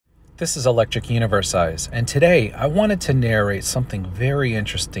This is Electric Universe Eyes, and today I wanted to narrate something very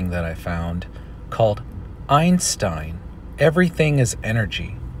interesting that I found called Einstein, Everything is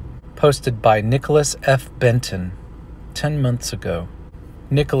Energy, posted by Nicholas F. Benton 10 months ago.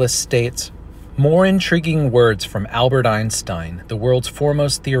 Nicholas states, more intriguing words from Albert Einstein, the world's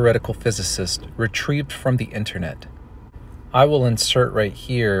foremost theoretical physicist, retrieved from the internet. I will insert right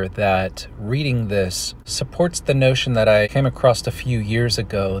here that reading this supports the notion that I came across a few years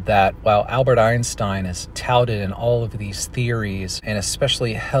ago that while Albert Einstein is touted in all of these theories and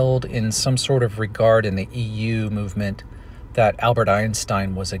especially held in some sort of regard in the EU movement, that Albert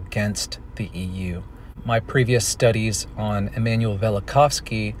Einstein was against the EU. My previous studies on Immanuel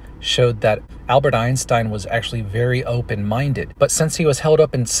Velikovsky showed that Albert Einstein was actually very open-minded, but since he was held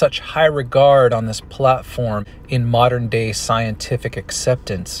up in such high regard on this platform in modern-day scientific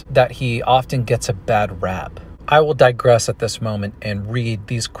acceptance, that he often gets a bad rap. I will digress at this moment and read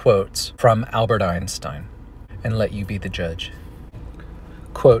these quotes from Albert Einstein and let you be the judge.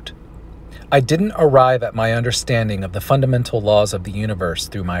 Quote, I didn't arrive at my understanding of the fundamental laws of the universe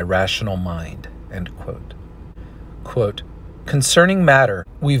through my rational mind. End quote. Quote, concerning matter,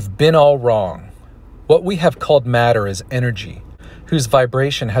 we've been all wrong. What we have called matter is energy, whose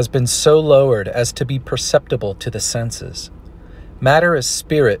vibration has been so lowered as to be perceptible to the senses. Matter is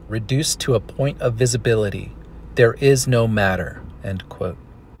spirit reduced to a point of visibility. There is no matter. End quote.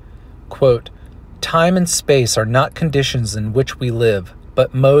 Quote, time and space are not conditions in which we live,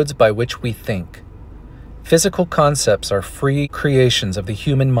 but modes by which we think. Physical concepts are free creations of the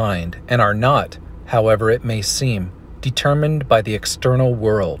human mind and are not, however it may seem, determined by the external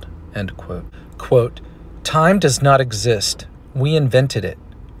world. End quote. Quote, time does not exist. We invented it.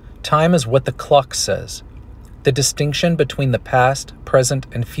 Time is what the clock says. The distinction between the past, present,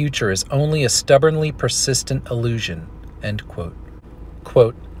 and future is only a stubbornly persistent illusion. End quote.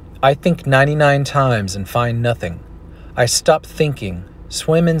 Quote, I think 99 times and find nothing. I stop thinking,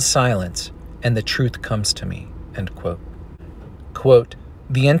 swim in silence, and the truth comes to me. End quote. Quote,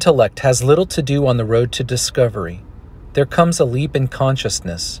 the intellect has little to do on the road to discovery. There comes a leap in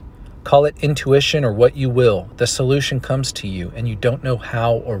consciousness. Call it intuition or what you will. The solution comes to you, and you don't know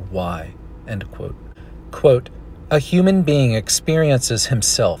how or why. End quote. Quote, a human being experiences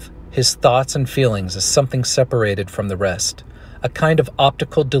himself, his thoughts and feelings as something separated from the rest, a kind of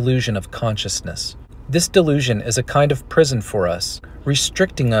optical delusion of consciousness. This delusion is a kind of prison for us,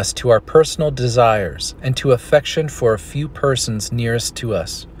 restricting us to our personal desires and to affection for a few persons nearest to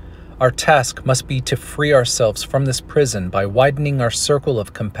us. Our task must be to free ourselves from this prison by widening our circle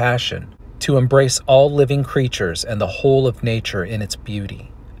of compassion, to embrace all living creatures and the whole of nature in its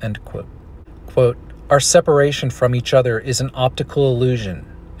beauty. End quote. Quote, our separation from each other is an optical illusion.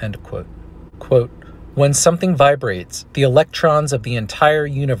 End quote. Quote, when something vibrates, the electrons of the entire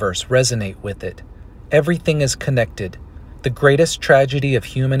universe resonate with it. Everything is connected. The greatest tragedy of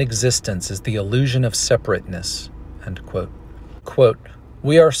human existence is the illusion of separateness. End quote. Quote,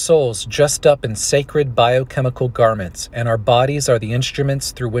 we are souls dressed up in sacred biochemical garments, and our bodies are the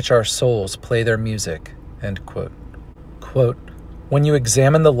instruments through which our souls play their music. End quote. Quote, when you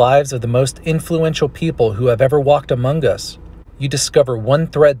examine the lives of the most influential people who have ever walked among us, you discover one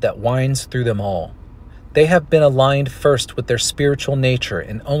thread that winds through them all. They have been aligned first with their spiritual nature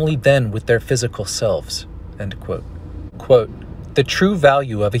and only then with their physical selves. End quote. Quote, the true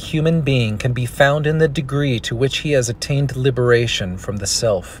value of a human being can be found in the degree to which he has attained liberation from the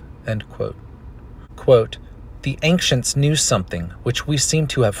self. End quote. Quote, the ancients knew something which we seem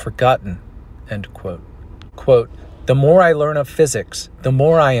to have forgotten. End quote. Quote, the more I learn of physics, the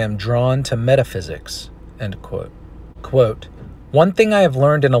more I am drawn to metaphysics. End quote. Quote, one thing I have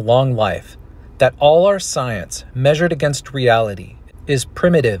learned in a long life, that all our science, measured against reality, is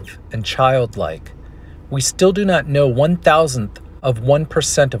primitive and childlike. We still do not know 1,000th of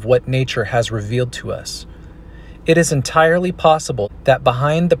 1% of what nature has revealed to us. It is entirely possible that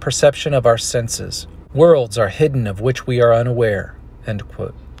behind the perception of our senses, worlds are hidden of which we are unaware. End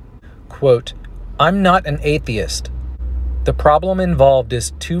quote. Quote, I'm not an atheist. The problem involved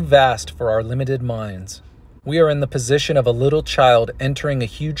is too vast for our limited minds. We are in the position of a little child entering a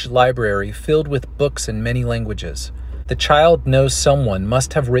huge library filled with books in many languages. The child knows someone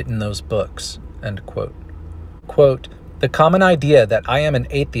must have written those books. End quote. Quote, the common idea that I am an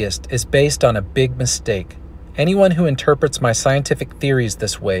atheist is based on a big mistake. Anyone who interprets my scientific theories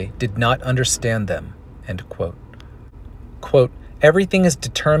this way did not understand them. End quote. Quote, everything is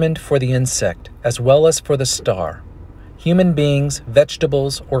determined for the insect as well as for the star. Human beings,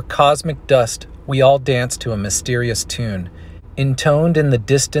 vegetables, or cosmic dust, we all dance to a mysterious tune, intoned in the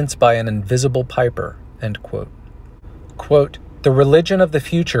distance by an invisible piper. End quote. Quote, The religion of the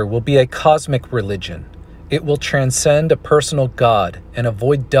future will be a cosmic religion. It will transcend a personal God and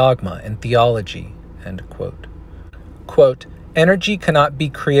avoid dogma and theology." End quote. Quote, "Energy cannot be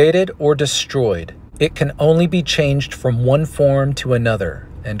created or destroyed. It can only be changed from one form to another."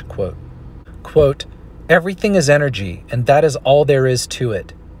 End quote. Quote, "Everything is energy, and that is all there is to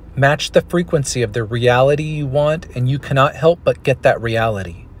it. Match the frequency of the reality you want, and you cannot help but get that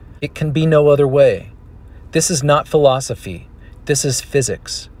reality. It can be no other way. This is not philosophy. This is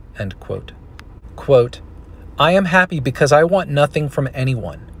physics." End quote. Quote, "I am happy because I want nothing from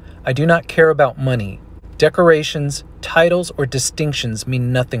anyone. I do not care about money. Decorations, titles, or distinctions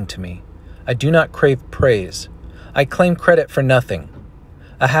mean nothing to me. I do not crave praise. I claim credit for nothing.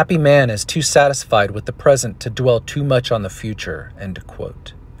 A happy man is too satisfied with the present to dwell too much on the future." End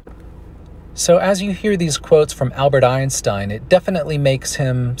quote. So as you hear these quotes from Albert Einstein, it definitely makes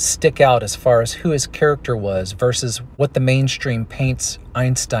him stick out as far as who his character was versus what the mainstream paints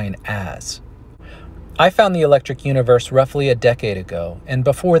Einstein as. I found the electric universe roughly a decade ago, and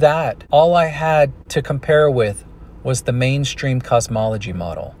before that, all I had to compare with was the mainstream cosmology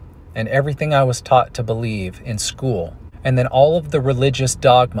model and everything I was taught to believe in school, and then all of the religious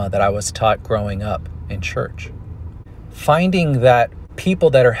dogma that I was taught growing up in church. Finding that people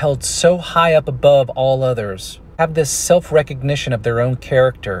that are held so high up above all others have this self-recognition of their own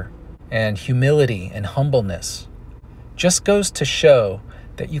character and humility and humbleness just goes to show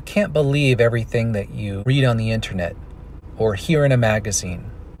that you can't believe everything that you read on the internet or hear in a magazine,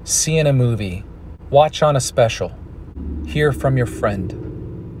 see in a movie, watch on a special, hear from your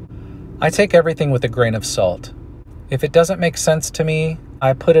friend. I take everything with a grain of salt. If it doesn't make sense to me,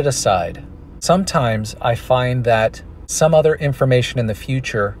 I put it aside. Sometimes I find that some other information in the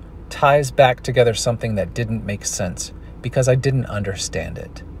future ties back together something that didn't make sense because I didn't understand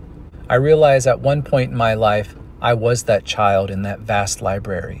it. I realize at one point in my life, I was that child in that vast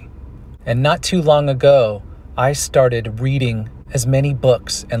library. And not too long ago, I started reading as many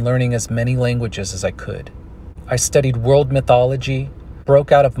books and learning as many languages as I could. I studied world mythology,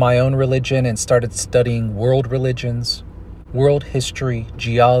 broke out of my own religion and started studying world religions, world history,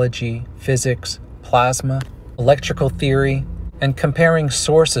 geology, physics, plasma, electrical theory, and comparing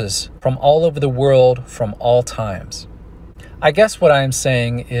sources from all over the world from all times. I guess what I'm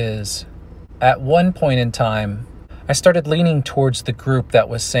saying is, at one point in time, I started leaning towards the group that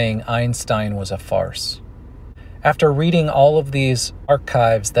was saying Einstein was a farce. After reading all of these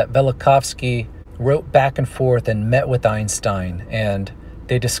archives that Velikovsky wrote back and forth and met with Einstein, and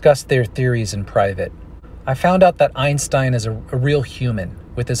they discussed their theories in private, I found out that Einstein is a real human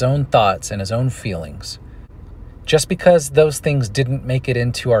with his own thoughts and his own feelings. Just because those things didn't make it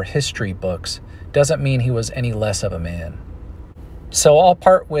into our history books doesn't mean he was any less of a man. So I'll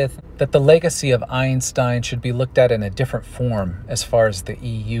part with that the legacy of Einstein should be looked at in a different form as far as the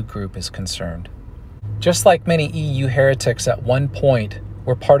EU group is concerned. Just like many EU heretics at one point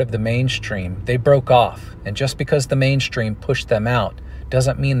were part of the mainstream, they broke off, and just because the mainstream pushed them out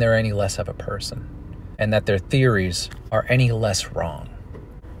doesn't mean they're any less of a person, and that their theories are any less wrong.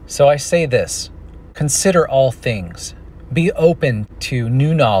 So I say this: consider all things. Be open to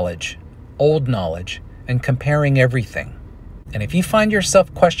new knowledge, old knowledge, and comparing everything. And if you find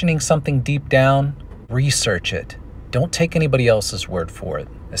yourself questioning something deep down, research it. Don't take anybody else's word for it,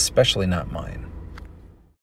 especially not mine.